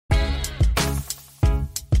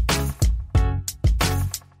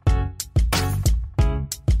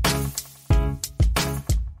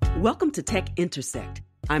Welcome to Tech Intersect.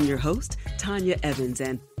 I'm your host, Tanya Evans,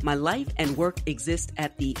 and my life and work exist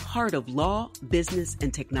at the heart of law, business,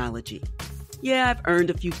 and technology. Yeah, I've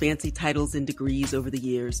earned a few fancy titles and degrees over the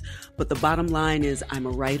years, but the bottom line is I'm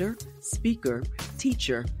a writer, speaker,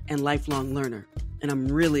 teacher, and lifelong learner, and I'm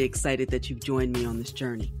really excited that you've joined me on this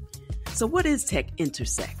journey. So what is Tech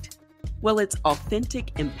Intersect? Well, it's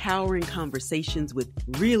authentic, empowering conversations with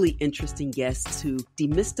really interesting guests who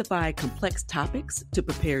demystify complex topics to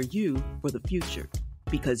prepare you for the future.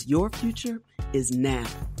 Because your future is now.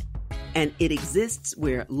 And it exists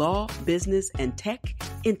where law, business, and tech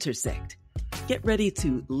intersect. Get ready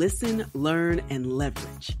to listen, learn, and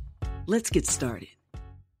leverage. Let's get started.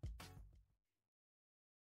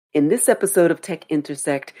 In this episode of Tech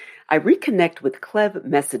Intersect, I reconnect with Cleve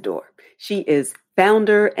Mesidor. She is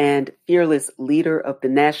founder and fearless leader of the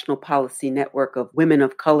National Policy Network of Women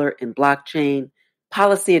of Color in Blockchain,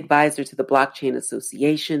 policy advisor to the Blockchain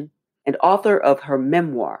Association, and author of her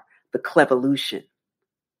memoir, The CLEVOLUTIon.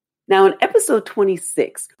 Now, in episode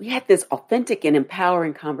 26, we had this authentic and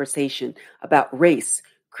empowering conversation about race,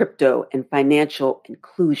 crypto, and financial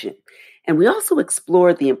inclusion. And we also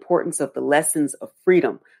explored the importance of the lessons of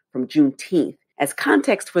freedom from Juneteenth as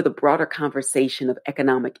context for the broader conversation of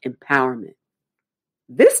economic empowerment.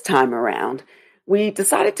 This time around, we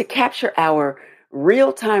decided to capture our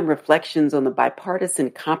real-time reflections on the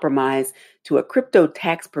bipartisan compromise to a crypto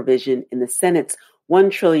tax provision in the Senate's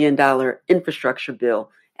 $1 trillion infrastructure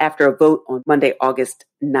bill after a vote on Monday, August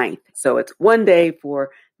 9th. So it's one day for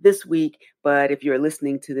this week, but if you're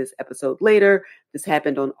listening to this episode later, this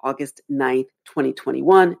happened on August 9th,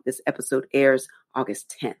 2021. This episode airs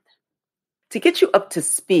August 10th. To get you up to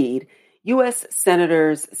speed, U.S.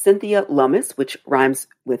 Senators Cynthia Lummis, which rhymes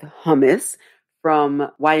with hummus,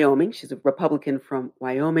 from Wyoming, she's a Republican from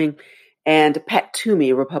Wyoming, and Pat Toomey,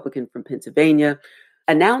 a Republican from Pennsylvania,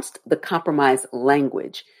 announced the compromise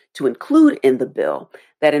language to include in the bill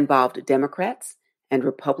that involved Democrats and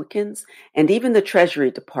Republicans and even the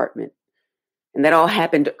Treasury Department. And that all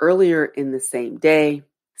happened earlier in the same day,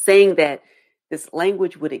 saying that this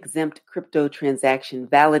language would exempt crypto transaction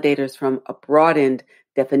validators from a broadened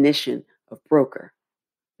definition of broker.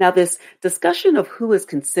 Now, this discussion of who is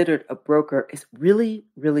considered a broker is really,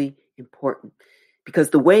 really important because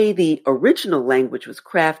the way the original language was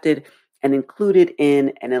crafted and included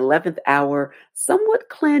in an 11th hour, somewhat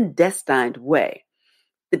clandestine way,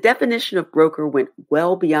 the definition of broker went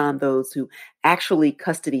well beyond those who actually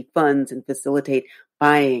custody funds and facilitate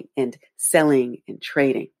buying and selling and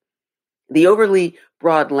trading. The overly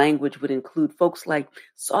broad language would include folks like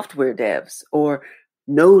software devs or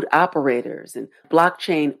node operators and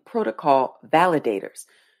blockchain protocol validators,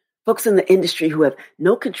 folks in the industry who have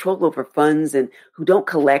no control over funds and who don't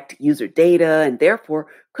collect user data and therefore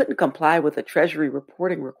couldn't comply with a Treasury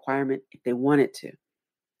reporting requirement if they wanted to.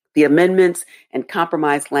 The amendments and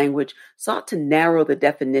compromise language sought to narrow the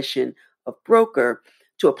definition of broker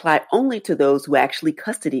to apply only to those who actually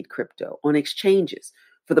custodied crypto on exchanges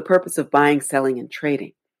for the purpose of buying, selling, and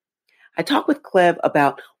trading. I talk with Cleve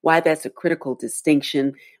about why that's a critical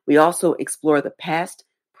distinction. We also explore the past,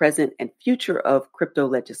 present, and future of crypto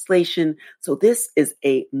legislation. So this is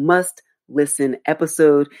a must-listen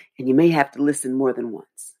episode, and you may have to listen more than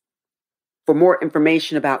once. For more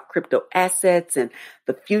information about crypto assets and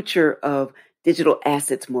the future of digital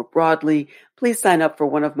assets more broadly, please sign up for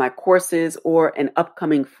one of my courses or an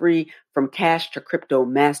upcoming free From Cash to Crypto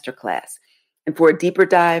Masterclass. And for a deeper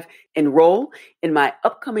dive, enroll in my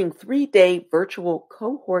upcoming 3-day virtual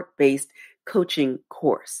cohort-based coaching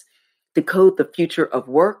course, Decode the Future of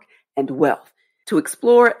Work and Wealth, to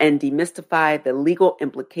explore and demystify the legal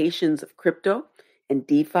implications of crypto and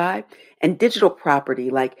DeFi and digital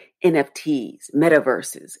property like NFTs,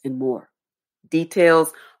 metaverses, and more.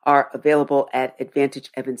 Details are available at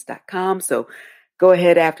advantageevans.com. So go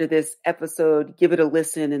ahead after this episode, give it a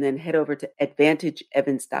listen, and then head over to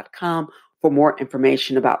advantageevans.com for more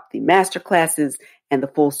information about the masterclasses and the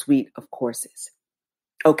full suite of courses.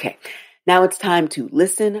 Okay, now it's time to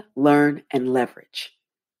listen, learn, and leverage.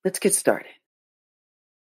 Let's get started.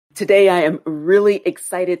 Today, I am really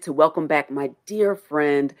excited to welcome back my dear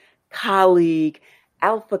friend, colleague,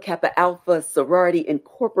 Alpha Kappa Alpha Sorority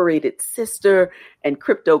Incorporated sister, and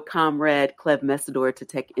crypto comrade, Cleve Mesidor, to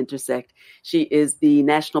Tech Intersect. She is the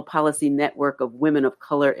National Policy Network of Women of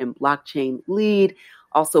Color in Blockchain lead,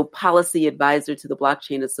 also policy advisor to the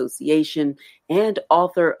Blockchain Association, and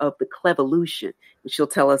author of The CLEVOLUTIon, which she'll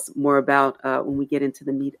tell us more about when we get into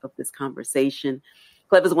the meat of this conversation.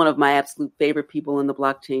 Cleve is one of my absolute favorite people in the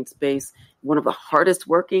blockchain space, one of the hardest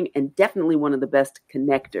working, and definitely one of the best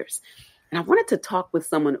connectors. And I wanted to talk with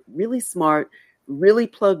someone really smart, really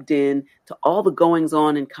plugged in to all the goings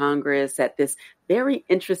on in Congress at this very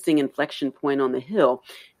interesting inflection point on the Hill,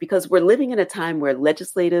 because we're living in a time where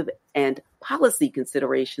legislative and policy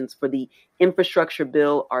considerations for the infrastructure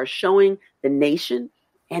bill are showing the nation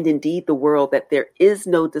and indeed the world that there is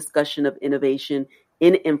no discussion of innovation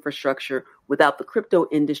in infrastructure without the crypto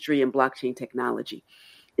industry and blockchain technology.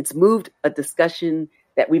 It's moved a discussion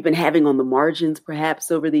that we've been having on the margins,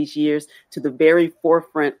 perhaps over these years, to the very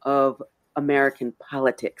forefront of American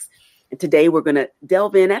politics. And today we're going to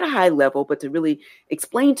delve in at a high level, but to really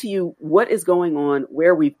explain to you what is going on,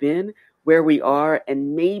 where we've been, where we are,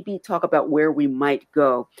 and maybe talk about where we might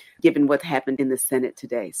go, given what happened in the Senate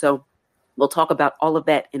today. So we'll talk about all of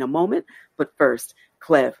that in a moment. But first,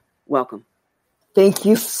 Cleve, welcome. Thank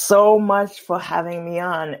you so much for having me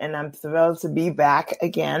on, and I'm thrilled to be back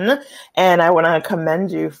again. And I want to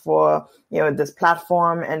commend you for, this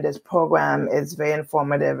platform and this program is very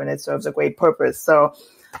informative and it serves a great purpose. So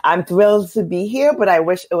I'm thrilled to be here, but I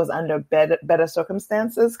wish it was under better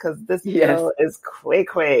circumstances because this bill is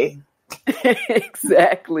cray-cray.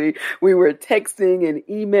 Exactly. We were texting and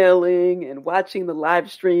emailing and watching the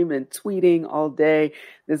live stream and tweeting all day.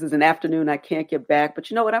 This is an afternoon I can't get back. But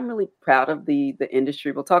you know what? I'm really proud of the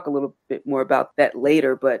industry. We'll talk a little bit more about that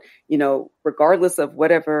later. But, regardless of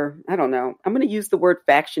whatever, I don't know, I'm going to use the word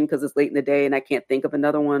faction because it's late in the day and I can't think of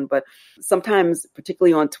another one. But sometimes,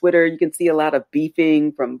 particularly on Twitter, you can see a lot of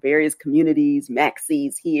beefing from various communities,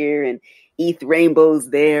 Maxis here and ETH rainbows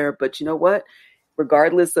there. But you know what?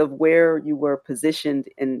 Regardless of where you were positioned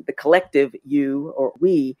in the collective, you or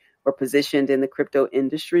we were positioned in the crypto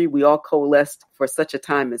industry, we all coalesced for such a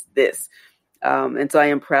time as this. And so I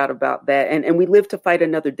am proud about that. And we live to fight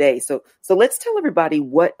another day. So let's tell everybody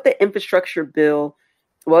what the infrastructure bill,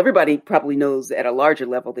 well, everybody probably knows at a larger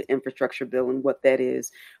level, the infrastructure bill and what that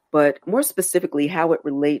is, but more specifically, how it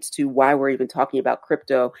relates to why we're even talking about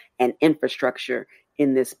crypto and infrastructure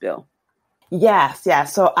in this bill. Yes.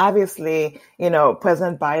 So obviously,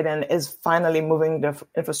 President Biden is finally moving the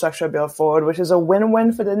infrastructure bill forward, which is a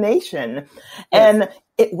win-win for the nation. Yes. And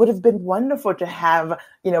it would have been wonderful to have,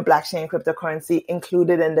 blockchain cryptocurrency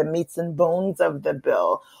included in the meats and bones of the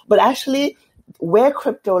bill. But actually, where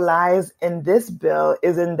crypto lies in this bill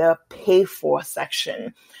is in the pay for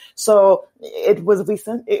section. So it was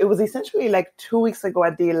essentially like 2 weeks ago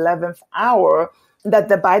at the 11th hour that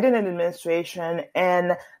the Biden administration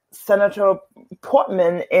and Senator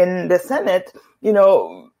Portman in the Senate,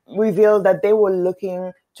 revealed that they were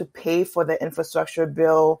looking to pay for the infrastructure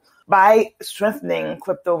bill by strengthening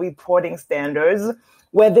crypto reporting standards,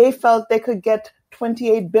 where they felt they could get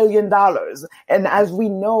 $28 billion. And as we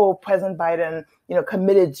know, President Biden,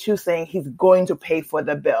 committed to saying he's going to pay for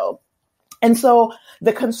the bill. And so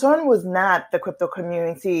the concern was not the crypto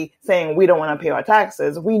community saying we don't want to pay our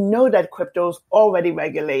taxes. We know that crypto's already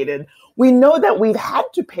regulated. We know that we've had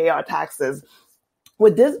to pay our taxes.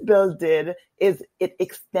 What this bill did is it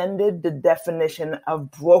extended the definition of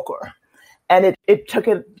broker, and it took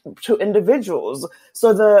it to individuals.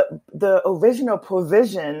 So the original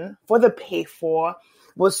provision for the pay for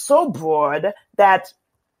was so broad that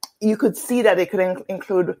you could see that it could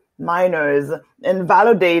include miners and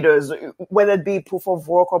validators, whether it be proof of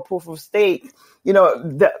work or proof of stake,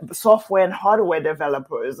 the software and hardware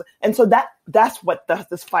developers. And so that's what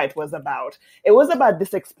this fight was about. It was about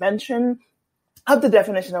this expansion of the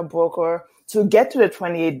definition of broker to get to the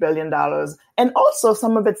 $28 billion. And also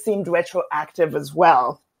some of it seemed retroactive as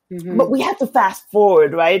well. Mm-hmm. But we have to fast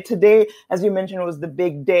forward, right? Today, as you mentioned, was the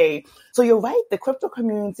big day. So you're right. The crypto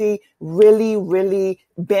community really, really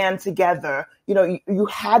band together. You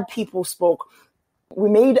had people spoke. We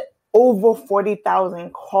made over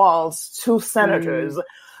 40,000 calls to senators.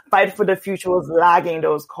 Fight for the Future was lagging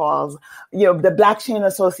those calls. The Blockchain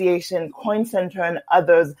Association, Coin Center, and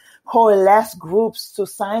others coalesced groups to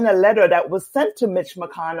sign a letter that was sent to Mitch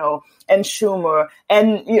McConnell and Schumer.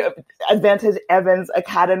 And Advantage Evans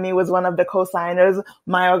Academy was one of the co-signers.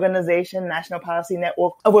 My organization, National Policy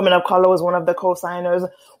Network of Women of Color, was one of the co-signers.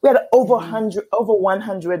 We had over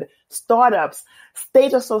 100 startups,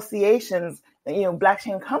 state associations,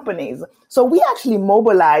 blockchain companies. So we actually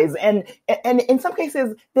mobilize, and in some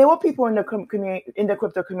cases, there were people in the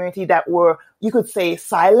crypto community that were, you could say,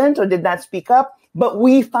 silent or did not speak up. But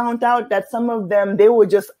we found out that some of them, they were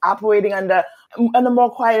just operating in a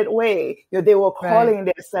more quiet way. They were calling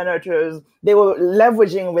their senators. They were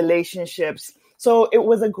leveraging relationships. So it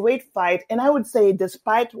was a great fight. And I would say,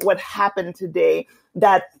 despite what happened today,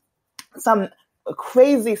 that some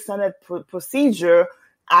crazy Senate procedure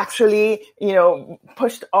actually,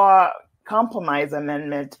 pushed our compromise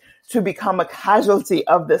amendment to become a casualty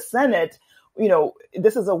of the Senate.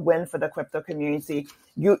 this is a win for the crypto community.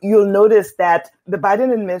 You'll notice that the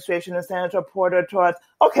Biden administration and Senator Porter thought,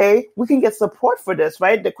 okay, we can get support for this,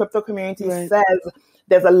 right? The crypto community says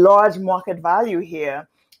there's a large market value here.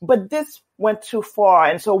 But this went too far.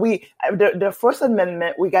 And so the First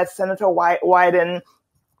Amendment, we got Senator Wyden,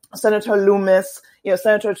 Senator Lummis,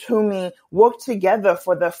 Senator Toomey worked together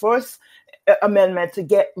for the First Amendment to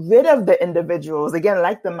get rid of the individuals, again,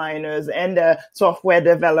 like the miners and the software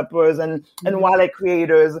developers and wallet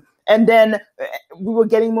creators. And then we were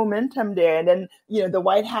getting momentum there. And then, the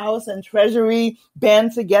White House and Treasury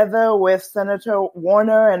band together with Senator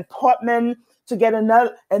Warner and Portman to get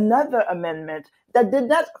another amendment that did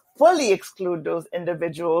not fully exclude those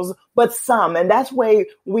individuals, but some. And that's why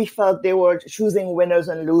we felt they were choosing winners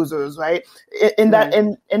and losers, right? In that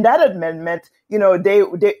amendment,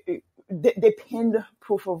 they pinned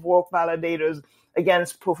proof of work validators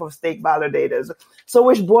against proof of stake validators. So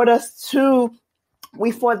which brought us to,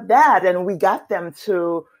 we fought that and we got them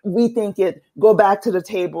to rethink it, go back to the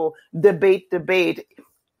table, debate.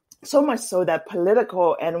 So much so that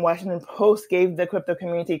Politico and Washington Post gave the crypto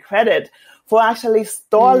community credit for actually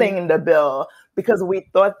stalling the bill because we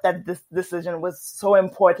thought that this decision was so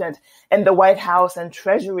important and the White House and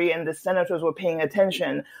Treasury and the senators were paying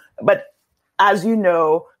attention. But as you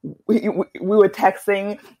know, we were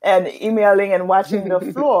texting and emailing and watching the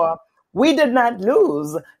floor. We did not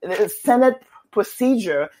lose. The Senate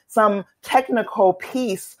procedure, some technical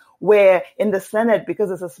piece where in the Senate,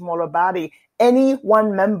 because it's a smaller body, any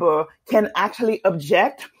one member can actually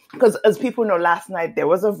object. Because as people know, last night there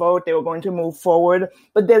was a vote, they were going to move forward,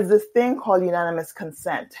 but there's this thing called unanimous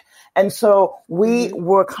consent. And so we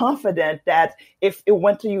were confident that if it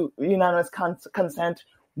went to unanimous consent,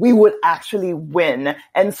 we would actually win.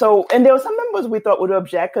 And there were some members we thought would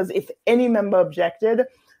object, because if any member objected,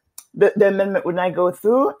 the amendment would not go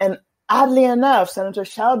through. And oddly enough, Senator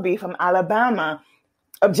Shelby from Alabama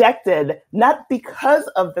objected, not because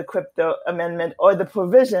of the crypto amendment or the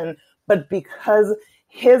provision, but because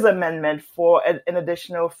his amendment for an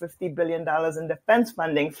additional $50 billion in defense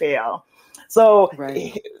funding failed. So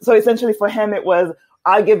essentially for him, it was,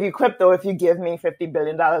 I'll give you crypto if you give me $50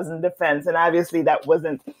 billion in defense. And obviously that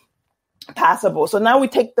wasn't passable. So now we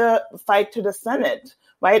take the fight to the Senate,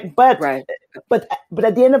 right? But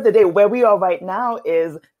at the end of the day, where we are right now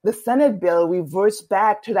is the Senate bill reverts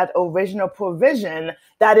back to that original provision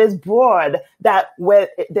that is broad, that where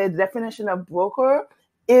the definition of broker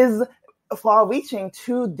is far-reaching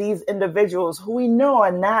to these individuals who we know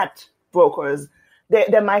are not brokers.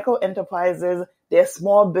 They're micro enterprises, they're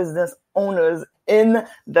small business owners in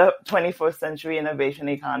the 21st century innovation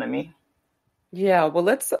economy. Yeah, well,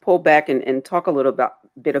 let's pull back and talk a little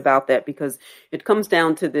bit about that, because it comes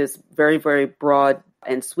down to this very, very broad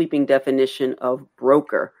and sweeping definition of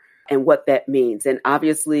broker and what that means. And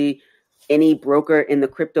obviously, any broker in the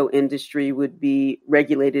crypto industry would be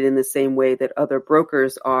regulated in the same way that other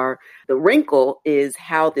brokers are. The wrinkle is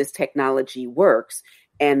how this technology works.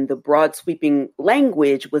 And the broad sweeping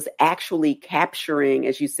language was actually capturing,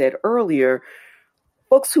 as you said earlier,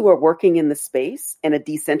 folks who are working in the space, in a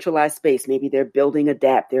decentralized space. Maybe they're building a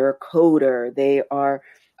dApp, they're a coder, they are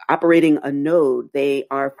operating a node, they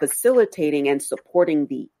are facilitating and supporting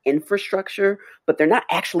the infrastructure, but they're not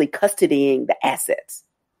actually custodying the assets,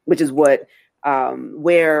 which is what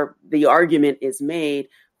where the argument is made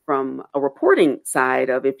from a reporting side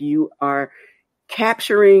of, if you are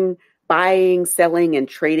capturing, buying, selling, and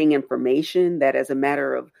trading information that, as a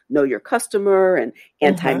matter of know your customer and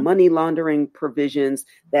anti-money laundering provisions,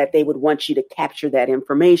 that they would want you to capture that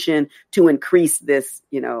information to increase this,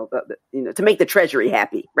 to make the Treasury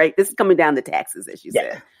happy, right? This is coming down to taxes, as you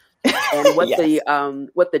said. And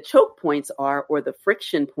what the choke points are, or the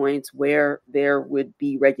friction points where there would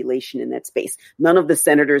be regulation in that space. None of the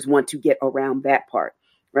senators want to get around that part,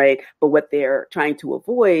 right? But what they're trying to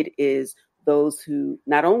avoid is those who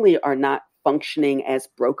not only are not functioning as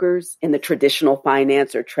brokers in the traditional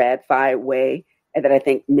finance or TradFi way that I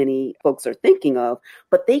think many folks are thinking of,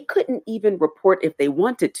 but they couldn't even report if they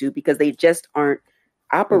wanted to, because they just aren't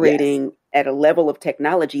operating at a level of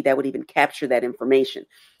technology that would even capture that information.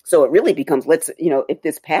 So it really becomes, if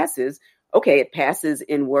this passes, okay, it passes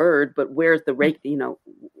in word, but where's the rate,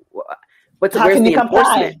 where's the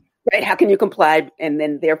enforcement? Right? How can you comply? And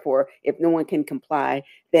then therefore, if no one can comply,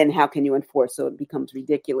 then how can you enforce? So it becomes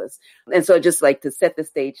ridiculous. And so I just like to set the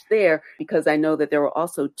stage there, because I know that there were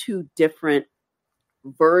also two different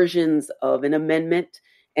versions of an amendment.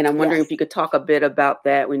 And I'm wondering if you could talk a bit about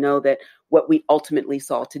that. We know that what we ultimately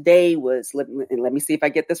saw today was, let me see if I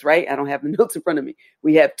get this right. I don't have the notes in front of me.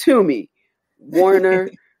 We have Toomey,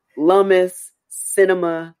 Warner, Lummis,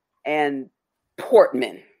 Sinema, and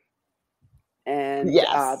Portman. And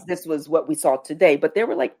Yes. this was what we saw today. But there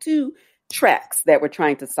were like two tracks that were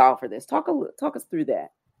trying to solve for this. Talk us through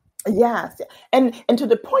that. Yes, and to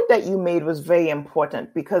the point that you made was very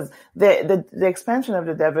important, because the expansion of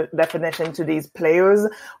the definition to these players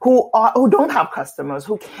who don't have customers,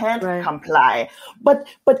 who can't comply, but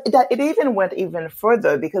that it even went even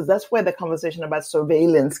further, because that's where the conversation about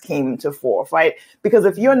surveillance came to forth, right? Because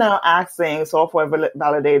if you're now asking software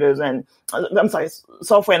validators and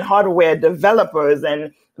software and hardware developers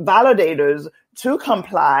and validators to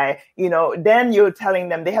comply, then you're telling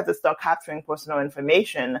them they have to start capturing personal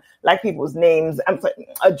information, like people's names,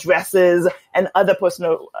 addresses, and other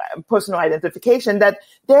personal identification that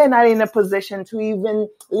they're not in a position to even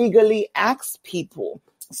legally ask people.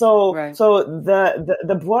 So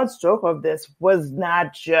the broad stroke of this was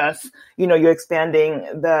not just, you're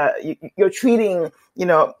expanding you're treating,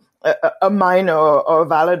 a miner or a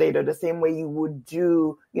validator the same way you would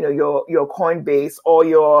do, your Coinbase or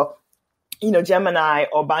your, Gemini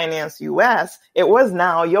or Binance US. It was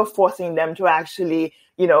now you're forcing them to actually,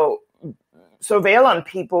 surveil on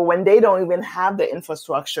people when they don't even have the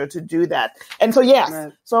infrastructure to do that. And so,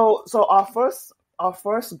 yes, so our first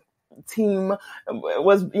team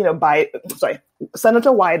was,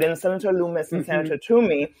 Senator Wyden, Senator Lummis, and Senator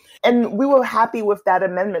Toomey. And we were happy with that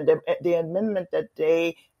amendment. The amendment that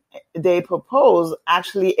they proposed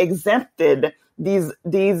actually exempted these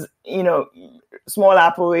small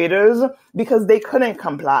operators because they couldn't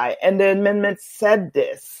comply. And the amendment said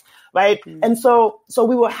this, right? And so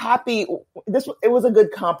we were happy. It was a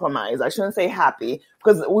good compromise. I shouldn't say happy,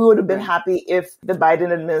 because we would have been happy if the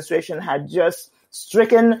Biden administration had just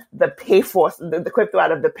stricken the pay for, the crypto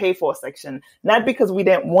out of the pay for section, not because we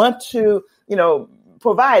didn't want to,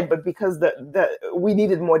 provide, but because we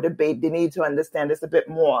needed more debate. They needed to understand this a bit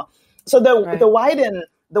more. So the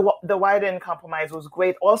Wyden compromise was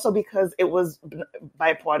great, also because it was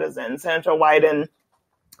bipartisan. Senator Wyden,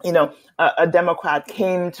 a Democrat,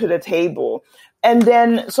 came to the table. And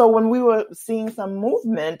then, so when we were seeing some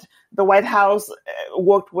movement, the White House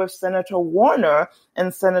worked with Senator Warner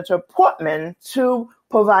and Senator Portman to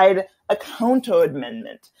provide a counter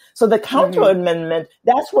amendment. So the counter amendment,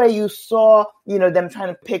 that's where you saw, them trying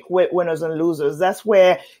to pick winners and losers. That's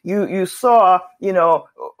where you saw,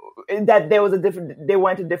 that there was they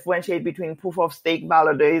wanted to differentiate between proof of stake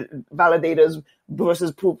validators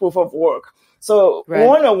versus proof of work. So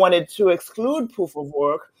Warner wanted to exclude proof of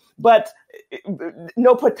work, but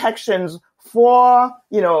no protections for,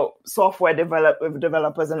 software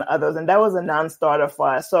developers and others. And that was a non-starter for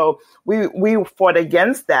us. So we fought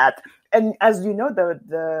against that. And as you know,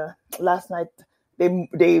 the last night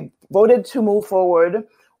they voted to move forward.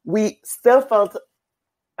 We still felt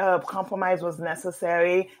a compromise was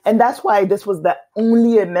necessary. And that's why this was the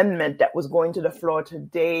only amendment that was going to the floor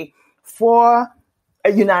today for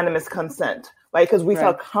a unanimous consent, right? Because we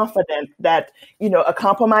felt confident that, a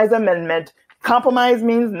compromise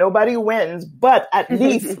means nobody wins, but at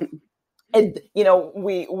least,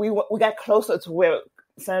 we got closer to where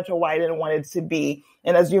Senator Wyden wanted to be.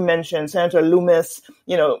 And as you mentioned, Senator Lummis,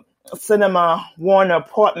 Sinema, Warner,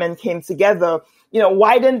 Portman came together. Senator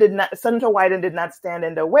Wyden did not stand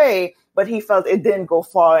in the way, but he felt it didn't go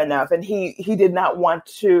far enough. And he did not want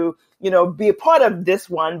to, be a part of this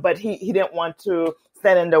one, but he didn't want to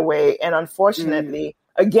stand in the way. And unfortunately,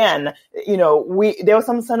 again, there were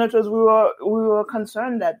some senators we were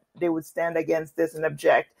concerned that they would stand against this and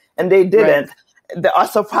object, and they didn't. Our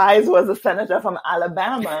surprise was a senator from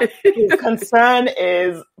Alabama whose concern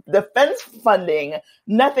is defense funding,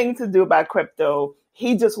 nothing to do about crypto.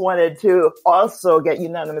 He just wanted to also get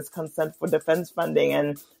unanimous consent for defense funding,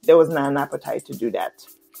 and there was not an appetite to do that.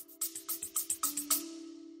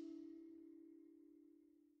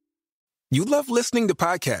 You love listening to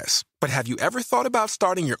podcasts, but have you ever thought about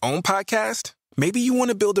starting your own podcast? Maybe you want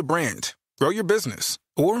to build a brand, grow your business,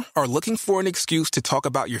 or are looking for an excuse to talk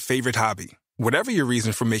about your favorite hobby. Whatever your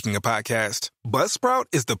reason for making a podcast, Buzzsprout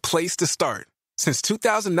is the place to start. Since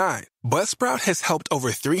 2009, Buzzsprout has helped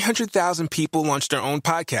over 300,000 people launch their own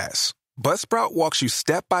podcasts. Buzzsprout walks you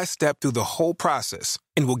step by step through the whole process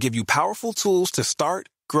and will give you powerful tools to start,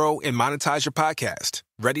 grow, and monetize your podcast.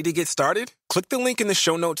 Ready to get started? Click the link in the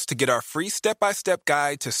show notes to get our free step-by-step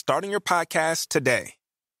guide to starting your podcast today.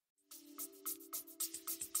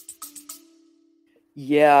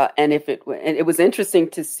 Yeah, and it was interesting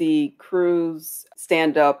to see Cruz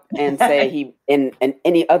stand up and say he in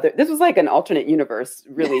any other. This was like an alternate universe,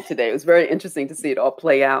 really. Today it was very interesting to see it all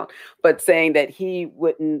play out. But saying that he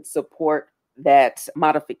wouldn't support that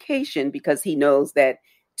modification because he knows that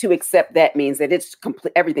to accept that means that it's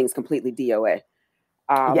everything's completely DOA.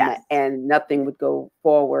 Yes. and nothing would go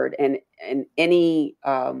forward. And any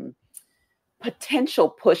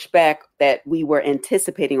potential pushback that we were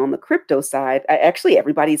anticipating on the crypto side, actually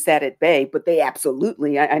everybody sat at bay, but they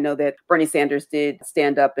absolutely, I know that Bernie Sanders did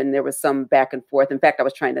stand up and there was some back and forth. In fact, I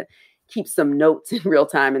was trying to keep some notes in real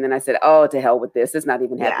time. And then I said, oh, to hell with this. It's not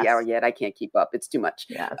even happy hour yet. I can't keep up. It's too much.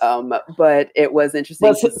 Yes. But it was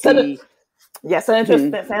interesting to see. Yes,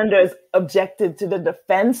 Senator Sanders objected to the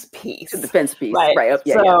defense piece. Right.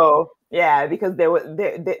 Because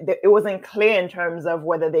it wasn't clear in terms of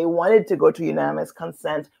whether they wanted to go to unanimous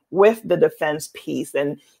consent with the defense piece,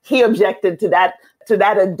 and he objected to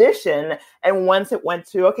that addition. And once it went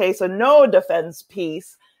to so no defense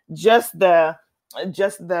piece, just the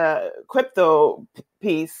crypto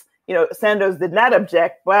piece, Sanders did not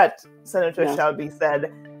object, but Senator Shelby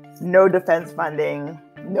said, no defense funding.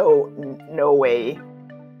 No way.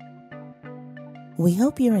 We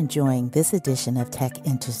hope you're enjoying this edition of Tech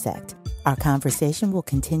Intersect. Our conversation will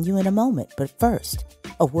continue in a moment, but first,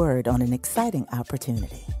 a word on an exciting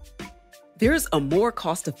opportunity. There's a more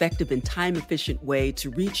cost-effective and time-efficient way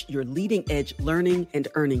to reach your leading-edge learning and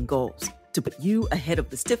earning goals, to put you ahead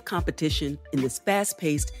of the stiff competition in this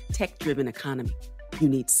fast-paced, tech-driven economy. You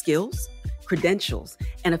need skills, credentials,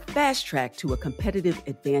 and a fast track to a competitive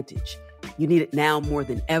advantage. You need it now more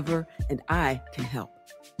than ever, and I can help.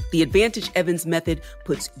 The Advantage Evans method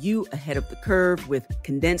puts you ahead of the curve with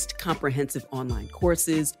condensed, comprehensive online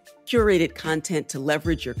courses, curated content to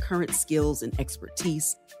leverage your current skills and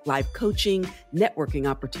expertise, live coaching, networking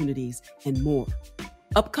opportunities, and more.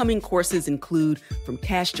 Upcoming courses include From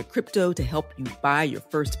Cash to Crypto to help you buy your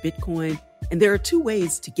first Bitcoin, and there are 2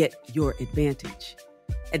 ways to get your advantage.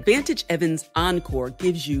 Advantage Evans Encore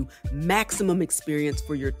gives you maximum experience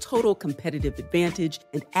for your total competitive advantage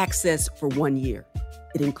and access for 1 year.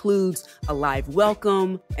 It includes a live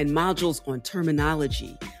welcome and modules on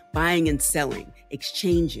terminology, buying and selling,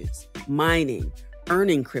 exchanges, mining,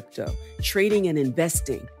 earning crypto, trading and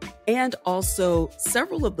investing, and also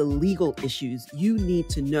several of the legal issues you need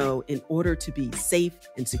to know in order to be safe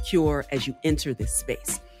and secure as you enter this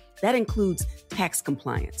space. That includes tax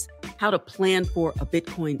compliance, how to plan for a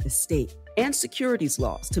Bitcoin estate, and securities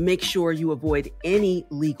laws to make sure you avoid any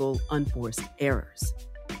legal unforced errors.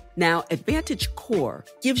 Now, Advantage Core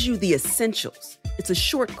gives you the essentials. It's a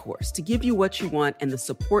short course to give you what you want and the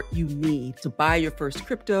support you need to buy your first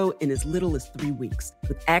crypto in as little as 3 weeks,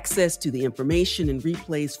 with access to the information and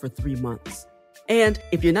replays for 3 months. And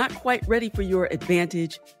if you're not quite ready for your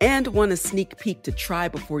Advantage and want a sneak peek to try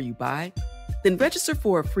before you buy, then register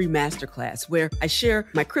for a free masterclass where I share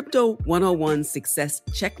my Crypto 101 success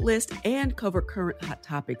checklist and cover current hot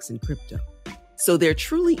topics in crypto. So there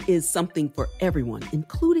truly is something for everyone,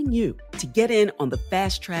 including you, to get in on the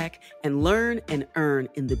fast track and learn and earn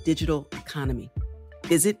in the digital economy.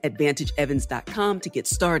 Visit AdvantageEvans.com to get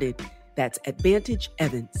started. That's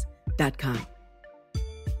AdvantageEvans.com.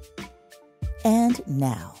 And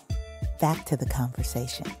now, back to the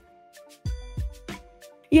conversation.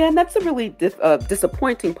 Yeah, and that's a really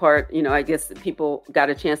disappointing part. I guess that people got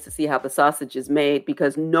a chance to see how the sausage is made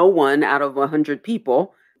because no one out of 100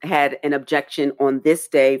 people had an objection on this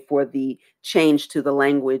day for the change to the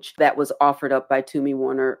language that was offered up by Toomey,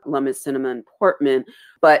 Warner, Lummis, Sinema, and Portman.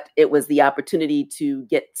 But it was the opportunity to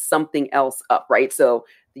get something else up, right? So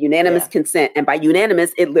the unanimous consent, and by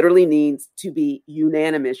unanimous, it literally needs to be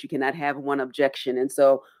unanimous. You cannot have one objection. And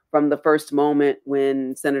so from the first moment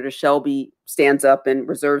when Senator Shelby stands up and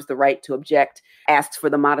reserves the right to object, asks for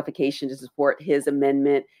the modification to support his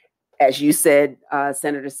amendment. As you said,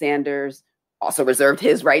 Senator Sanders also reserved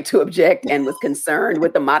his right to object and was concerned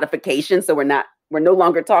with the modification. So we're no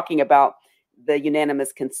longer talking about the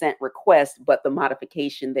unanimous consent request, but the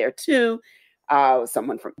modification there too.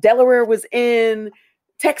 Someone from Delaware was in,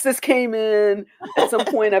 Texas came in. At some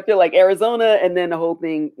point, I feel like Arizona, and then the whole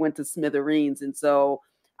thing went to smithereens. And so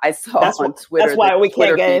I saw on Twitter. That's why we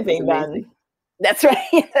can't get anything done. That's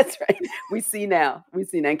right. That's right. We see now.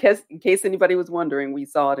 In case anybody was wondering, we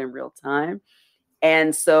saw it in real time.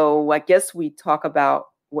 And so I guess we talk about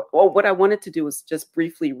what I wanted to do was just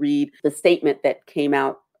briefly read the statement that came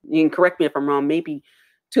out. You can correct me if I'm wrong, maybe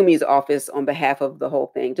Toomey's office on behalf of the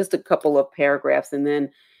whole thing, just a couple of paragraphs. And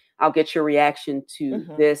then I'll get your reaction to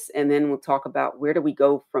this. And then we'll talk about where do we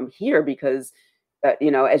go from here? Because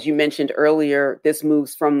as you mentioned earlier, this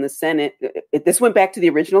moves from the Senate. This went back to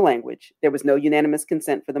the original language. There was no unanimous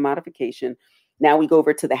consent for the modification. Now we go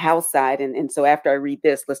over to the House side. And so after I read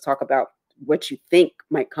this, let's talk about what you think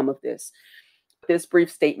might come of this. This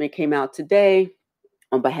brief statement came out today.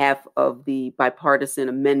 on behalf of the bipartisan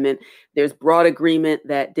amendment. There's broad agreement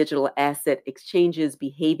that digital asset exchanges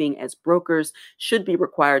behaving as brokers should be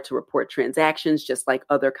required to report transactions, just like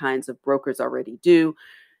other kinds of brokers already do.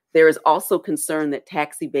 There is also concern that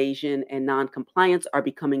tax evasion and non-compliance are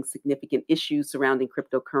becoming significant issues surrounding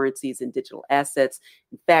cryptocurrencies and digital assets.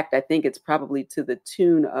 In fact, I think it's probably to the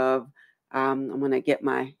tune of, I'm going to get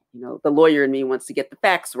my, the lawyer in me wants to get the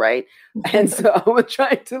facts right. And so I'm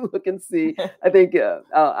trying to look and see. I think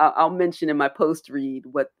I'll mention in my post read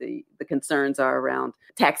what the concerns are around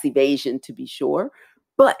tax evasion, to be sure.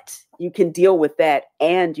 But you can deal with that,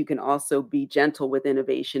 and you can also be gentle with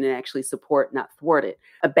innovation and actually support, not thwart it.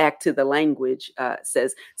 Back to the language,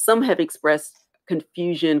 says, some have expressed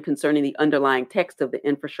confusion concerning the underlying text of the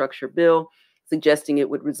infrastructure bill, suggesting it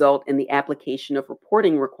would result in the application of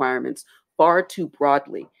reporting requirements far too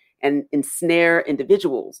broadly and ensnare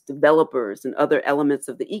individuals, developers, and other elements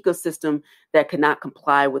of the ecosystem that could not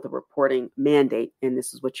comply with a reporting mandate. And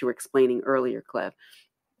this is what you were explaining earlier, Cleve.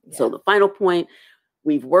 Yeah. So the final point,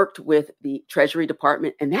 we've worked with the Treasury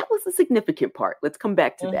Department, and that was a significant part. Let's come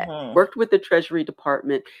back to that. Worked with the Treasury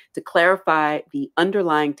Department to clarify the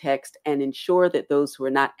underlying text and ensure that those who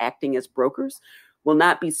are not acting as brokers will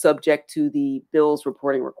not be subject to the bill's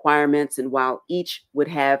reporting requirements. And while each would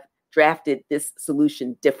have drafted this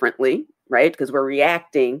solution differently, right, because we're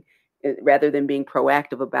reacting rather than being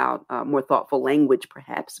proactive about more thoughtful language,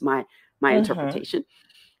 perhaps, my interpretation.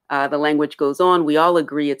 The language goes on. We all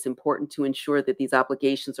agree it's important to ensure that these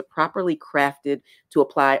obligations are properly crafted to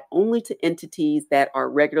apply only to entities that are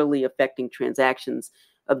regularly affecting transactions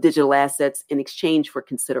of digital assets in exchange for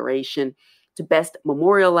consideration. To best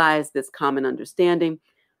memorialize this common understanding,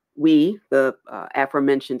 we, the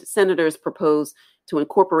aforementioned senators, propose to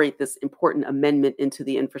incorporate this important amendment into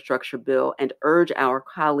the infrastructure bill and urge our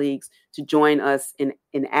colleagues to join us in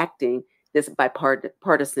enacting this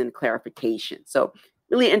bipartisan clarification. So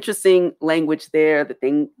really interesting language there. The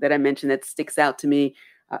thing that I mentioned that sticks out to me,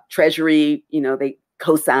 Treasury, they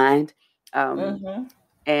co-signed.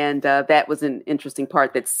 And that was an interesting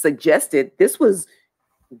part that suggested this was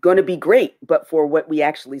going to be great, but for what we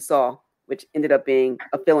actually saw, which ended up being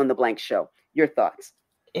a fill-in-the-blank show. Your thoughts?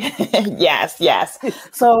 Yes.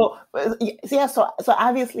 So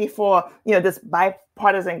obviously for, this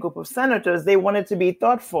bipartisan group of senators, they wanted to be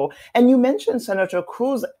thoughtful. And you mentioned Senator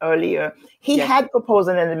Cruz earlier. He had proposed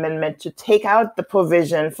an amendment to take out the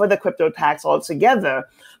provision for the crypto tax altogether,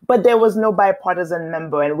 but there was no bipartisan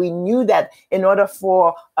member. And we knew that in order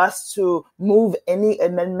for us to move any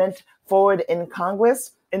amendment forward in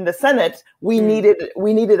Congress, in the Senate, we needed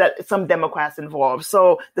some Democrats involved.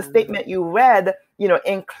 So the statement you read,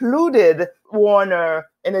 included Warner,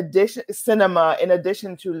 in addition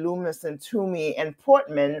to Lummis and Toomey and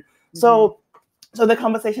Portman. So the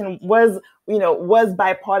conversation was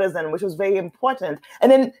bipartisan, which was very important. And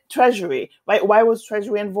then Treasury, right? Why was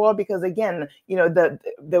Treasury involved? Because again,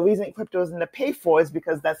 the reason crypto is in the pay for is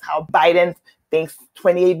because that's how Biden thinks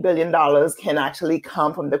 $28 billion can actually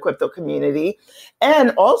come from the crypto community.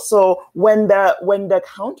 And also when the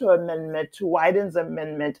counter amendment to Wyden's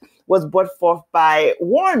amendment was brought forth by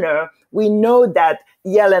Warner, we know that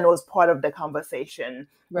Yellen was part of the conversation,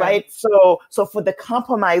 right? So for the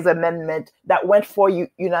compromise amendment that went for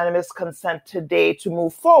unanimous consent today to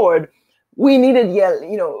move forward, we needed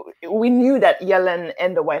we knew that Yellen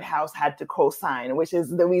and the White House had to co-sign, which is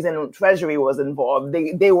the reason Treasury was involved.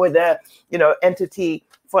 They were the entity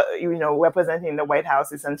for representing the White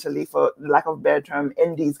House, essentially, for lack of a better term,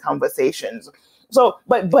 in these conversations. So,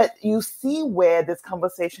 but you see where this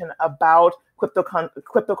conversation about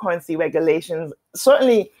cryptocurrency regulations,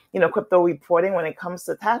 certainly crypto reporting when it comes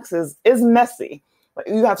to taxes, is messy.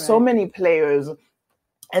 You have so many players.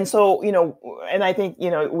 And so, and I think,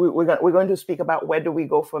 we're going to speak about where do we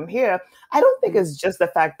go from here. I don't think it's just the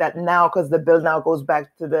fact that now, because the bill now goes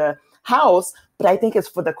back to the House, but I think it's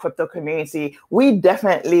for the crypto community. We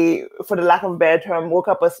definitely, for the lack of a better term, woke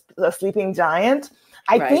up a sleeping giant.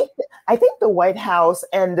 I think the White House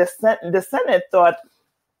and the Senate thought,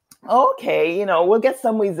 okay, we'll get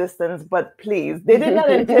some resistance, but please, they did not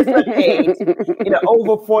anticipate,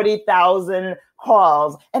 over 40,000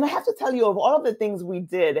 calls. And I have to tell you, of all of the things we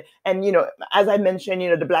did, and, as I mentioned,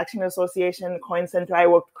 the Blockchain Association, Coin Center, I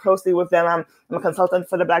worked closely with them. I'm a consultant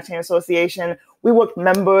for the Blockchain Association. We worked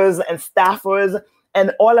members and staffers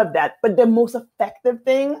and all of that. But the most effective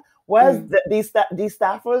thing was that these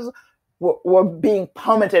staffers were being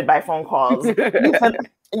plummeted by phone calls.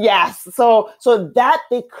 Yes. So that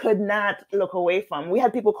they could not look away from. We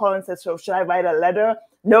had people call and say, so should I write a letter?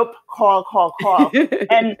 Nope. Call.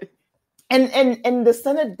 And the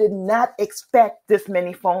Senate did not expect this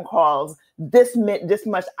many phone calls this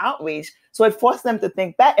much outreach. So it forced them to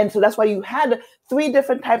think back. And so that's why you had 3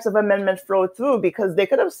 different types of amendments flow through, because they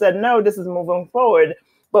could have said, no, this is moving forward.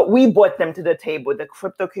 But we brought them to the table. The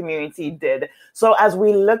crypto community did. So as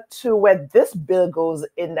we look to where this bill goes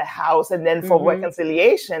in the House and then for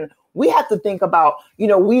reconciliation, we have to think about,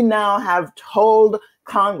 we now have told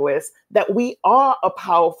Congress that we are a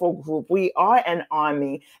powerful group. We are an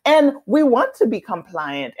army, and we want to be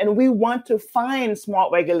compliant, and we want to find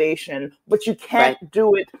smart regulation, but you can't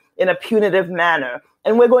do it in a punitive manner.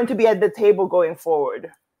 And we're going to be at the table going forward.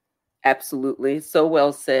 Absolutely. So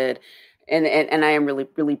well said. And I am really,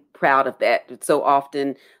 really proud of that. So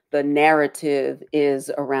often the narrative is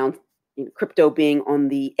around crypto being on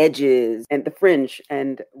the edges and the fringe.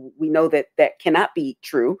 And we know that that cannot be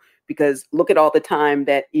true, because look at all the time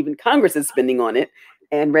that even Congress is spending on it,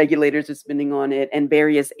 and regulators are spending on it, and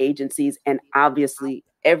various agencies, and obviously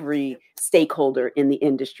every stakeholder in the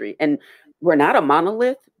industry. And we're not a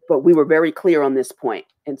monolith, but we were very clear on this point.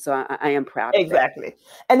 And so I am proud of exactly. that.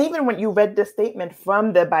 And even when you read the statement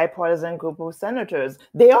from the bipartisan group of senators,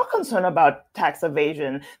 they are concerned about tax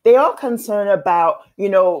evasion. They are concerned about,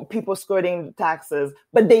 people skirting taxes,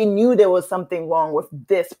 but they knew there was something wrong with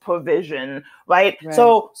this provision, right?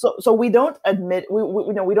 So we don't admit,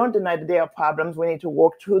 we don't deny that there are problems. We need to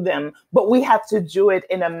work through them, but we have to do it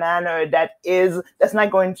in a manner that's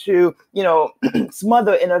not going to,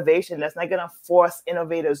 smother innovation. That's not going to force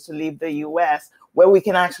innovators to leave the U.S., where we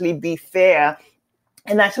can actually be fair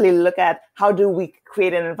and actually look at how do we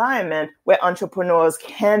create an environment where entrepreneurs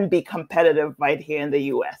can be competitive right here in the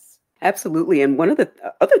U.S. Absolutely. And one of the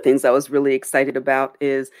other things I was really excited about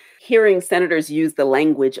is hearing senators use the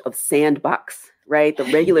language of sandbox, right? The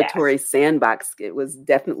regulatory sandbox. It was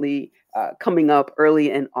definitely coming up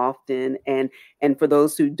early and often. And for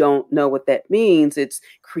those who don't know what that means, it's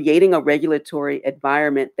creating a regulatory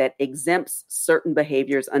environment that exempts certain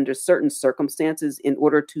behaviors under certain circumstances in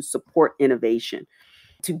order to support innovation,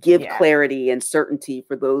 to give clarity and certainty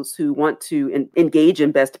for those who want to engage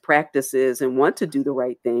in best practices and want to do the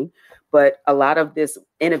right thing. But a lot of this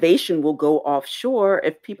innovation will go offshore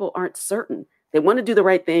if people aren't certain. They want to do the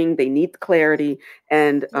right thing. They need clarity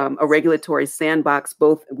and a regulatory sandbox.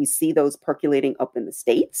 Both, we see those percolating up in the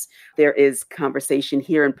states. There is conversation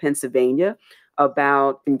here in Pennsylvania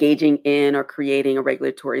about engaging in or creating a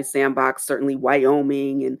regulatory sandbox, certainly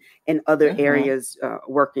Wyoming and other areas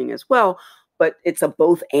working as well. But it's a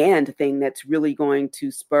both and thing that's really going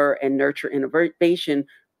to spur and nurture innovation,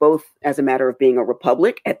 both as a matter of being a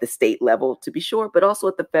republic at the state level, to be sure, but also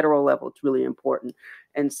at the federal level. It's really important.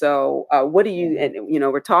 And so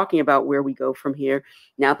we're talking about where we go from here.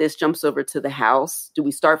 Now this jumps over to the House. Do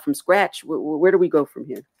we start from scratch? Where do we go from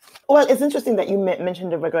here? Well, it's interesting that you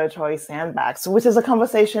mentioned the regulatory sandbox, which is a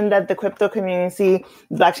conversation that the crypto community,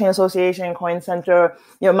 Blockchain Association, Coin Center,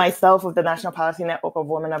 myself with the National Policy Network of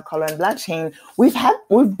Women of Color and Blockchain,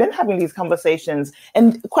 we've been having these conversations.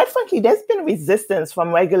 And quite frankly, there's been resistance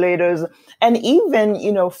from regulators and even,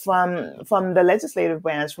 from the legislative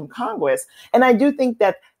branch, from Congress. And I do think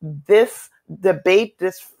that this debate,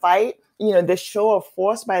 this fight, this show of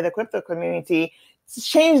force by the crypto community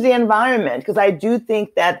change the environment, because I do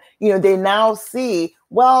think that, they now see,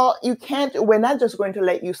 well, we're not just going to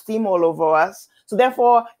let you steamroll over us. So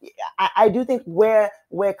therefore, I do think where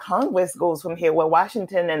Congress goes from here, where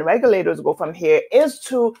Washington and regulators go from here, is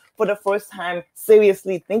to, for the first time,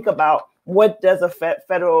 seriously think about what does a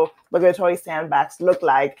federal regulatory sandbox look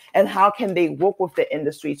like, and how can they work with the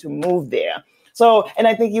industry to move there. So, and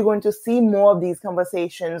I think you're going to see more of these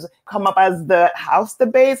conversations come up as the House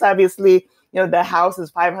debates. Obviously, the House is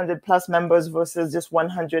 500 plus members versus just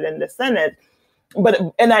 100 in the Senate.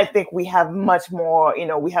 And I think we have much more,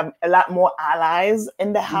 we have a lot more allies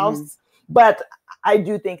in the House. But I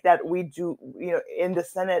do think that we do, in the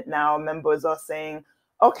Senate now, members are saying,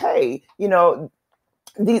 okay,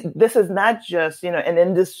 this is not just, an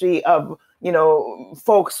industry of,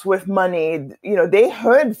 folks with money. They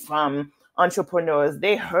heard from entrepreneurs,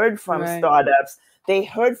 they heard from startups, they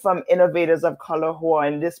heard from innovators of color who are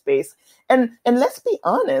in this space. And let's be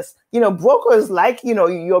honest, brokers like,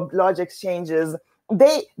 your large exchanges,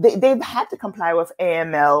 they've had to comply with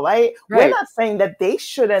AML, right? We're not saying that they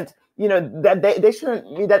shouldn't,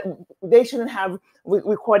 that they shouldn't have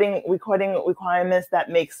recording requirements that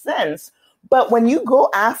make sense. But when you go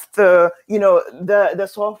after, the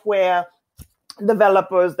software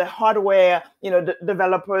developers, the hardware,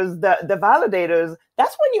 developers, the validators,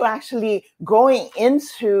 that's when you're actually going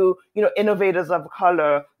into, innovators of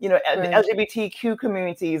color, the LGBTQ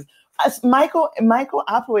communities, as micro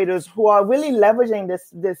operators who are really leveraging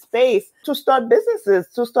this space to start businesses,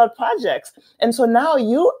 to start projects. And so now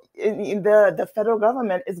the federal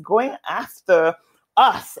government is going after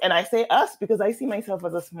us. And I say us because I see myself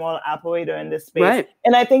as a small operator in this space. Right.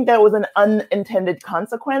 And I think that was an unintended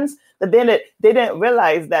consequence that they didn't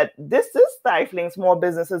realize that this is stifling small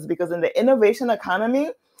businesses, because in the innovation economy,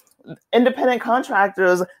 independent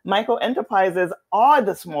contractors, micro enterprises are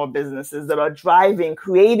the small businesses that are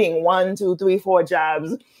creating 1, 2, 3, 4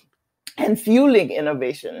 jobs and fueling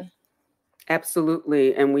innovation.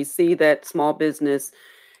 Absolutely. And we see that small business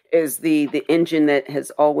is the engine that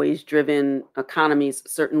has always driven economies,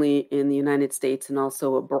 certainly in the United States and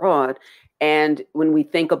also abroad. And when we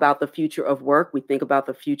think about the future of work, we think about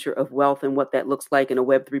the future of wealth and what that looks like in a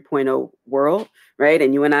Web 3.0 world, right?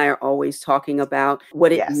 And you and I are always talking about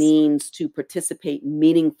what it means to participate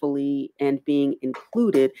meaningfully, and being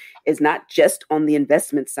included is not just on the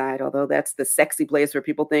investment side, although that's the sexy place where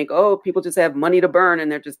people think, oh, people just have money to burn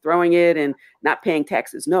and they're just throwing it and not paying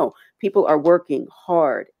taxes. No, people are working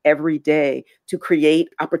hard every day to create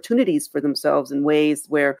opportunities for themselves in ways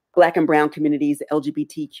where Black and Brown communities, the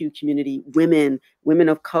LGBTQ community, women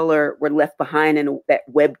of color were left behind in that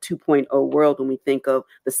Web 2.0 world when we think of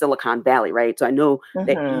the Silicon Valley, right? So I know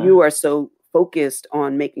that you are so focused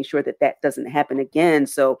on making sure that that doesn't happen again.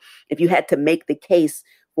 So if you had to make the case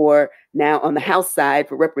for now on the House side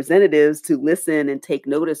for representatives to listen and take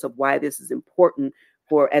notice of why this is important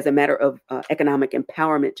for as a matter of economic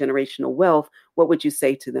empowerment, generational wealth, what would you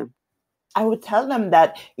say to them? I would tell them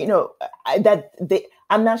that,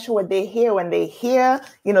 I'm not sure what they hear when they hear,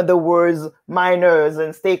 the words miners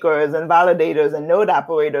and stakers and validators and node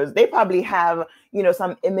operators. They probably have,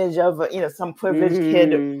 some image of, some privileged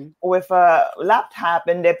kid with a laptop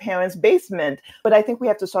in their parents' basement. But I think we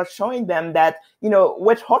have to start showing them that,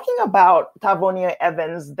 we're talking about Tavonia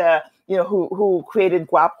Evans, who created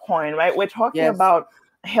Guapcoin, right? We're talking about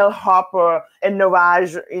Hill Harper and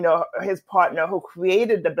Niraj, his partner, who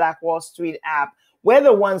created the Black Wall Street app. We're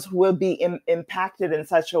the ones who will be impacted in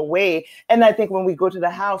such a way. And I think when we go to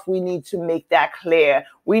the House, we need to make that clear.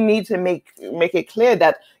 We need to make it clear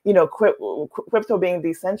that, crypto being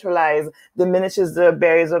decentralized diminishes the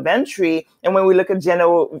barriers of entry. And when we look at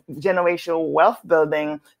generational wealth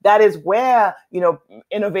building, that is where,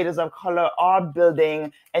 innovators of color are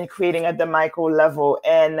building and creating at the micro level.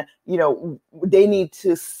 And, they need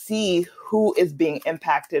to see who is being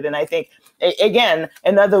impacted. And I think, again,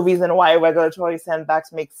 another reason why regulatory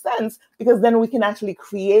sandbox makes sense, because then we can actually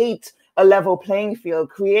create a level playing field,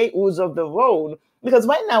 create rules of the road. Because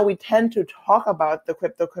right now we tend to talk about the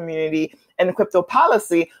crypto community and crypto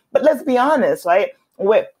policy, but let's be honest, right?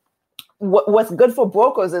 What's good for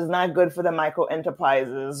brokers is not good for the micro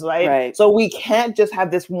enterprises, right? So we can't just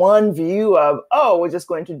have this one view of, we're just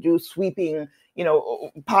going to do sweeping,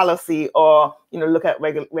 policy or, look at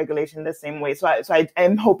regulation the same way. So I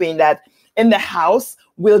am hoping that in the House,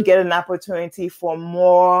 we'll get an opportunity for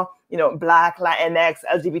more, Black, Latinx,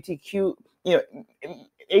 LGBTQ,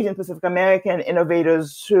 Asian Pacific American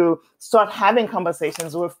innovators to start having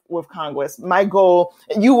conversations with Congress. My goal,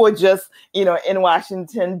 you were just, in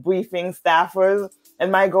Washington briefing staffers,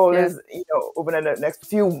 and my goal is, over the next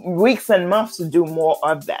few weeks and months to do more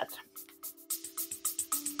of that.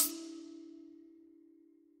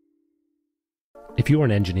 If you're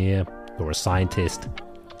an engineer or a scientist,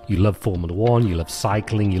 you love Formula One, you love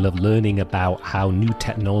cycling, you love learning about how new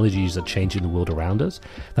technologies are changing the world around us,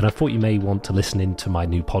 then I thought you may want to listen into my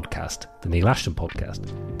new podcast, the Neil Ashton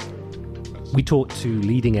Podcast. We talk to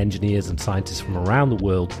leading engineers and scientists from around the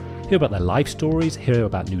world, hear about their life stories, hear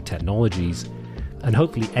about new technologies, and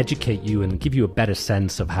hopefully educate you and give you a better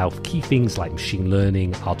sense of how key things like machine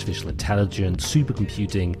learning, artificial intelligence,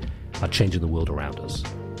 supercomputing are changing the world around us.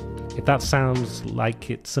 If that sounds like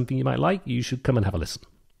it's something you might like, you should come and have a listen.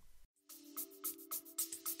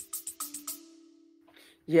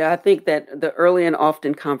 Yeah, I think that the early and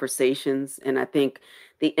often conversations, and I think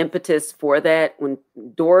the impetus for that, when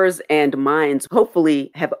doors and minds hopefully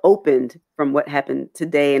have opened from what happened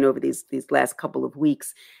today and over these last couple of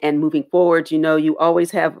weeks. And moving forward, you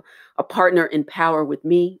always have a partner in power with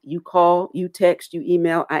me. You call, you text, you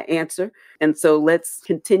email, I answer. And so let's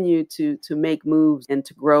continue to make moves and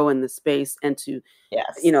to grow in the space and to,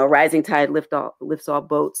 a rising tide lifts all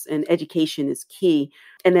boats, and education is key.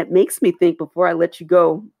 And that makes me think, before I let you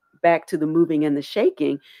go back to the moving and the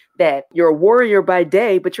shaking, that you're a warrior by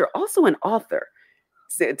day, but you're also an author.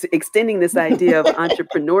 extending this idea of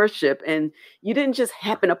entrepreneurship. And you didn't just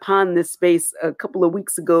happen upon this space a couple of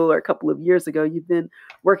weeks ago or a couple of years ago. You've been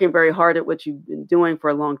working very hard at what you've been doing for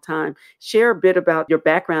a long time. Share a bit about your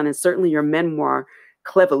background and certainly your memoir,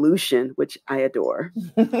 CLEVOLUTION, which I adore.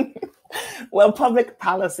 Well, public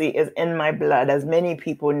policy is in my blood. As many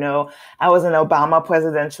people know, I was an Obama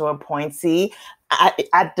presidential appointee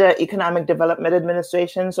at the Economic Development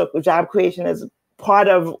Administration. So job creation is part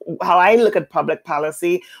of how I look at public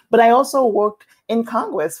policy, but I also worked in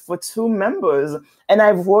Congress for 2 members, and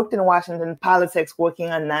I've worked in Washington politics working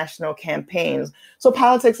on national campaigns. So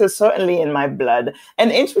politics is certainly in my blood.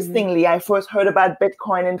 And interestingly, I first heard about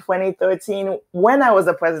Bitcoin in 2013 when I was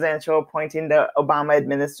a presidential appointee in the Obama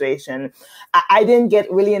administration. I didn't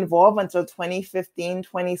get really involved until 2015,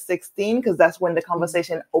 2016, because that's when the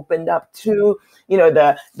conversation opened up to,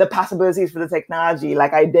 the possibilities for the technology,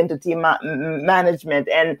 like identity management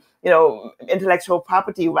and, intellectual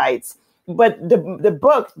property rights. But the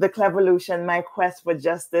book, The CLEVOLUTION, My Quest for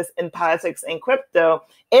Justice in Politics and Crypto,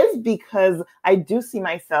 is because I do see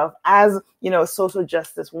myself as, social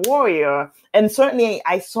justice warrior. And certainly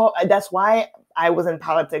that's why I was in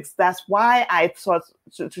politics. That's why I sought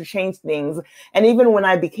to change things. And even when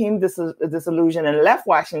I became disillusioned and left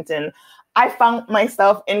Washington, I found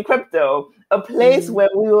myself in crypto, a place where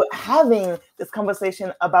we were having this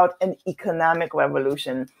conversation about an economic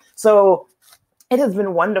revolution. So it has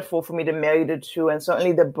been wonderful for me to marry the two. And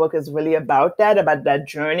certainly the book is really about that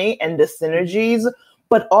journey and the synergies.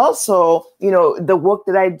 But also, the work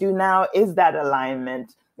that I do now is that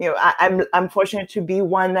alignment. I'm fortunate to be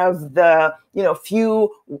one of the,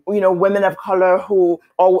 few, women of color or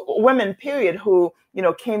women, period, who,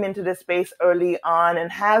 came into this space early on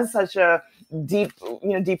and has such a deep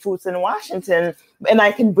roots in Washington. And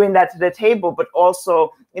I can bring that to the table, but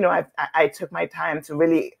also, I took my time to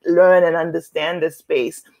really learn and understand this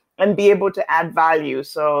space and be able to add value.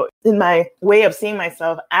 So in my way of seeing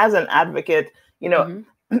myself as an advocate,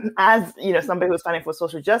 as somebody who's fighting for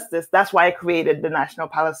social justice, that's why I created the National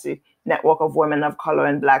Policy Network of Women of Color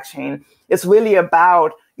and Blockchain. It's really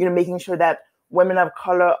about, making sure that women of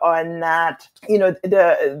color are not,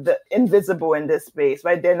 the invisible in this space,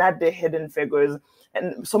 right? They're not the hidden figures.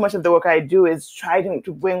 And so much of the work I do is try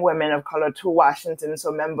to bring women of color to Washington so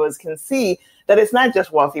members can see that it's not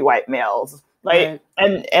just wealthy white males, right?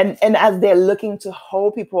 And as they're looking to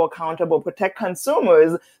hold people accountable, protect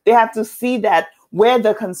consumers, they have to see that we're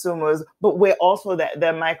the consumers, but we're also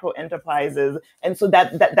the micro enterprises. And so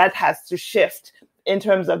that has to shift in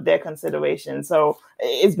terms of their consideration. So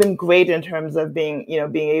it's been great in terms of being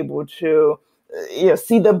able to,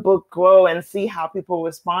 see the book grow and see how people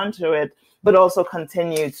respond to it, but also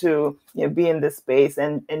continue to be in this space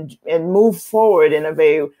and move forward in a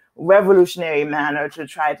very revolutionary manner to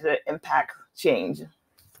try to impact change.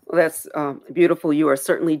 Well, that's beautiful. You are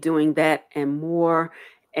certainly doing that and more.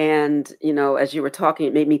 And, as you were talking,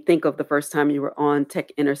 it made me think of the first time you were on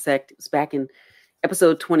Tech Intersect. It was back in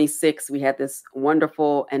episode 26. We had this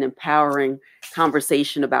wonderful and empowering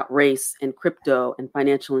conversation about race and crypto and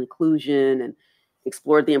financial inclusion, and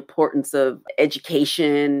explored the importance of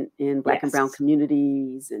education in Black and brown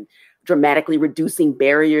communities and dramatically reducing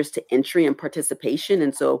barriers to entry and participation.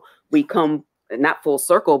 And so we come not full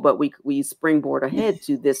circle, but we springboard ahead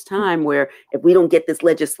to this time where if we don't get this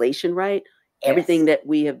legislation right, everything that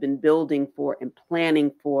we have been building for and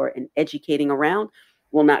planning for and educating around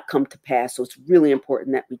will not come to pass. So it's really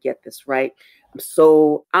important that we get this right. I'm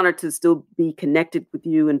so honored to still be connected with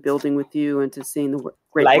you and building with you and to seeing the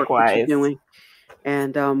great work that you're doing.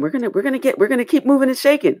 And we're gonna keep moving and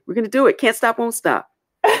shaking. We're gonna do it. Can't stop, won't stop.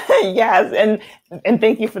 Yes, and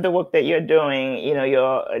thank you for the work that you're doing.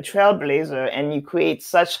 You're a trailblazer, and you create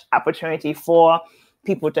such opportunity for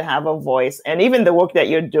people to have a voice. And even the work that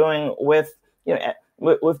you're doing with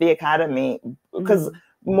the academy, because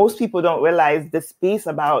most people don't realize this piece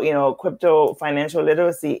about crypto financial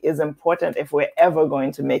literacy is important if we're ever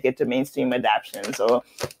going to make it to mainstream adoption. So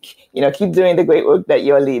keep doing the great work that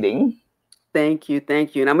you're leading. Thank you.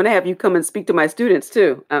 And I'm going to have you come and speak to my students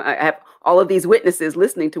too. I have all of these witnesses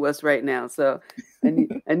listening to us right now, so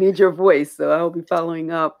I need your voice. So I'll be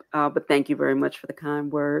following up. But thank you very much for the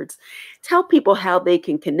kind words. Tell people how they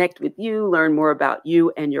can connect with you, learn more about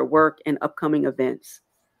you and your work and upcoming events.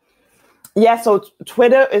 Yeah, so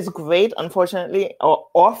Twitter is great. Unfortunately,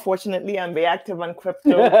 or fortunately, I'm very active on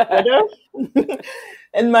crypto Twitter.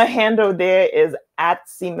 And my handle there is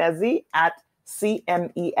 @CMesi,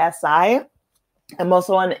 @CMESI. I'm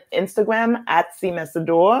also on Instagram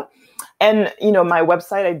 @Mesidor. And, my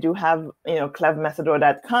website, I do have,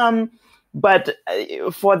 CleveMesidor.com. But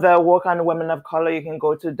for the work on women of color, you can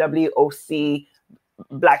go to WOC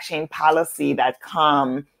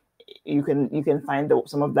blockchainpolicy.com. You can find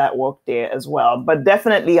some of that work there as well. But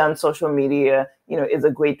definitely on social media, is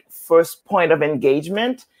a great first point of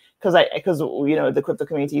engagement, because the crypto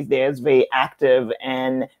community there is very active,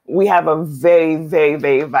 and we have a very, very,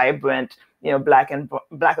 very vibrant Black and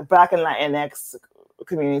Latinx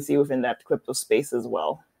community within that crypto space as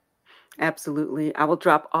well. Absolutely. I will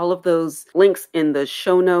drop all of those links in the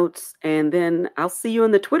show notes, and then I'll see you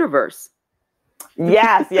in the Twitterverse.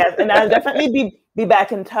 Yes. And I'll definitely be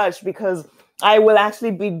back in touch, because I will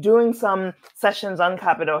actually be doing some sessions on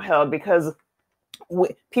Capitol Hill, because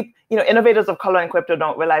innovators of color in crypto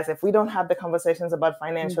don't realize, if we don't have the conversations about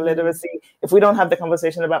financial literacy, if we don't have the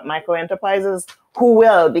conversation about micro enterprises, who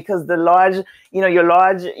will? Because the large, your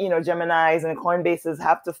large, Geminis and Coinbases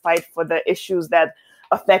have to fight for the issues that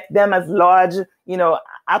affect them as large,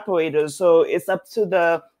 operators. So it's up to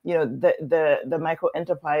the micro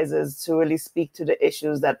enterprises to really speak to the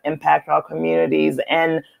issues that impact our communities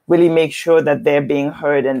and really make sure that they're being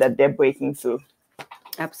heard and that they're breaking through.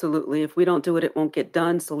 Absolutely. If we don't do it, it won't get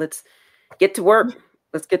done. So let's get to work.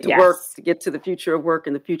 Let's get to work to get to the future of work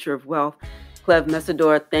and the future of wealth. Cleve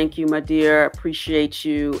Mesidor, thank you, my dear. I appreciate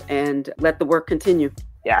you, and let the work continue.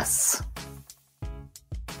 Yes.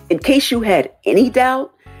 In case you had any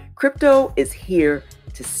doubt, crypto is here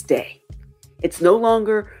to stay. It's no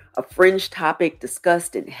longer a fringe topic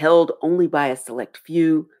discussed and held only by a select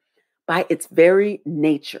few. By its very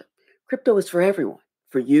nature, crypto is for everyone,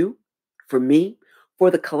 for you, for me,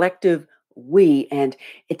 for the collective we, and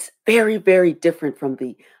it's very, very different from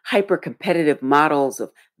the hyper-competitive models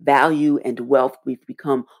of value and wealth we've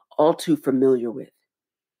become all too familiar with.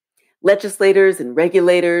 Legislators and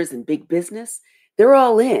regulators and big business, they're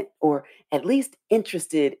all in, or at least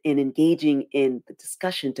interested in engaging in the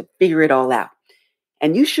discussion to figure it all out.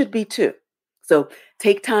 And you should be too. So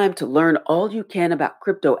take time to learn all you can about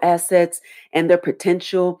crypto assets and their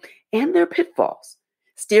potential and their pitfalls.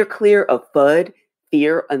 Steer clear of FUD,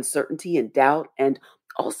 fear, uncertainty, and doubt, and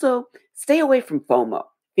also stay away from FOMO,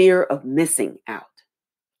 fear of missing out.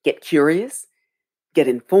 Get curious, get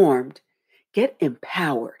informed, get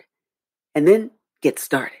empowered, and then get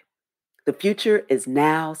started. The future is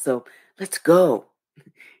now, so let's go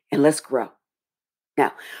and let's grow.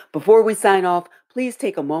 Now, before we sign off, please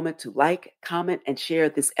take a moment to like, comment, and share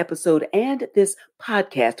this episode and this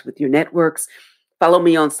podcast with your networks. Follow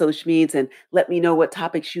me on social media and let me know what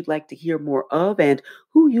topics you'd like to hear more of and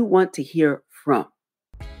who you want to hear from.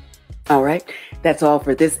 All right, that's all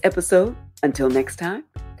for this episode. Until next time,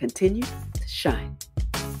 continue to shine.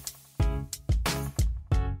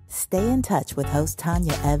 Stay in touch with host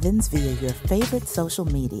Tanya Evans via your favorite social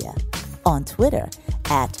media. On Twitter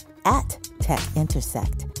at Tech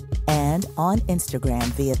Intersect, and on Instagram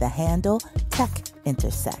via the handle Tech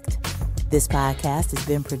Intersect. This podcast has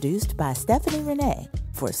been produced by Stephanie Renee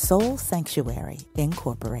for Soul Sanctuary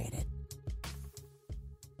Incorporated.